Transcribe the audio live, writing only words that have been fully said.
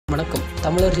வணக்கம்.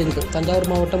 தமிழர் செய்திகள். தஞ்சாவூர்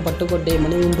மாவட்டம் பட்டுக்கோட்டை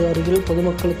மணிகுண்டு அருகில்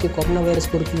பொதுமக்களுக்கு கொரோனா வைரஸ்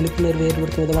குறித்து விழிப்புணர்வு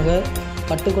ஏற்படுத்தும் விதமாக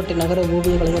பட்டுக்கோட்டை நகர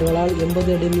ஓவிய கலைஞர்களால்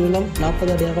 80 அடி நீளம்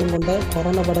 40 அடி அகலம் கொண்ட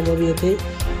கொரோனா பட ஓவியத்தை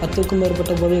 10க்கும்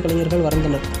மேற்பட்ட ஓவிய கலைஞர்கள்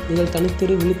வரைந்தனர். இதில்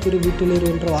தனித்திரு, விழித்திரு, வீட்டிலிரு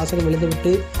என்ற வாசகம்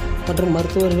எழுதப்பட்டு மற்றும்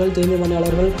மருத்துவர்கள், தூய்மை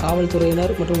பணியாளர்கள்,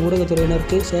 காவல்துறையினர் மற்றும்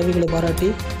ஊடகத்துறையினருக்கு சேவைகளை பாராட்டி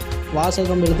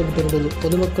வாசகம் எழுதப்பட்டிருந்தது.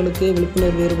 பொதுமக்களுக்கு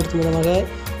விழிப்புணர்வு ஏற்படுத்தும் விதமாக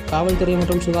காவல்துறை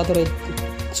மற்றும்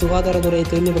சுகாதாரத்துறை,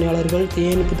 தூய்மை பணியாளர்கள்,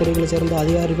 தீயணைப்பு துறைகளைச் சேர்ந்த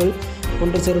அதிகாரிகள்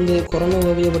ஒன்று சேர்ந்து கொரோனா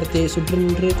ஓவிய படத்தை சுற்றி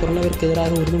நின்று கொரோனாவிற்கு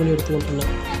எதிராக உறுதிமொழி எடுத்துக்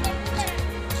கொண்டனர்.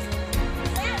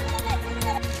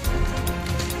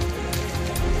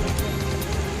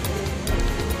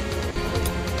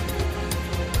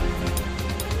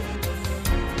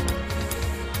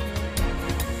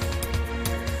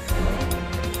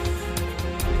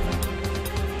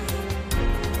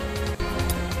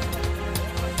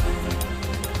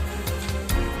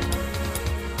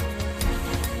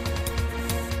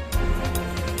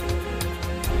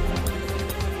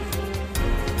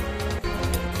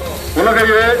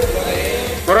 உலகையே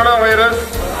கொரோனா வைரஸ்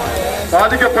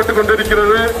பாதிக்கப்பட்டுக்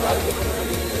கொண்டிருக்கிறது.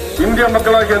 இந்திய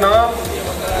மக்களாகிய நாம்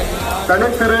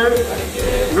தனித்திரு,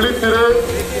 விழித்திரு,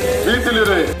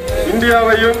 வீட்டிலிரு.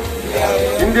 இந்தியாவையும்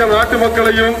இந்திய நாட்டு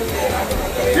மக்களையும்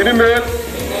இனிமேல்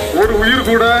ஒரு உயிர்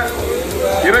கூட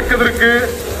இறப்பதற்கு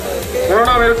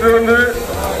கொரோனா வைரஸிலிருந்து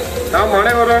நாம்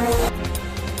அனைவரும்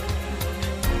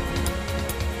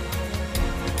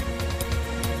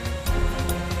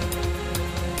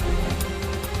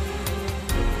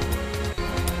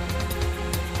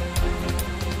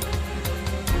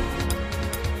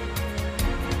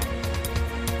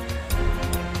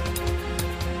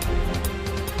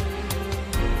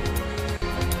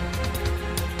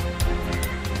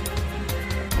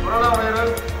கொரோனா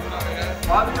வைரஸ்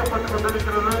பாதிக்கப்பட்டுக்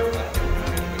கொண்டிருக்கிறது.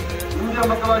 இந்திய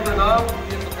மக்களாகிய நாம்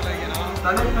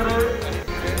தனித்திரு,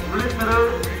 விழித்திரு,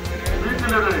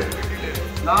 வீட்டிலிரு.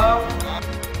 நாம்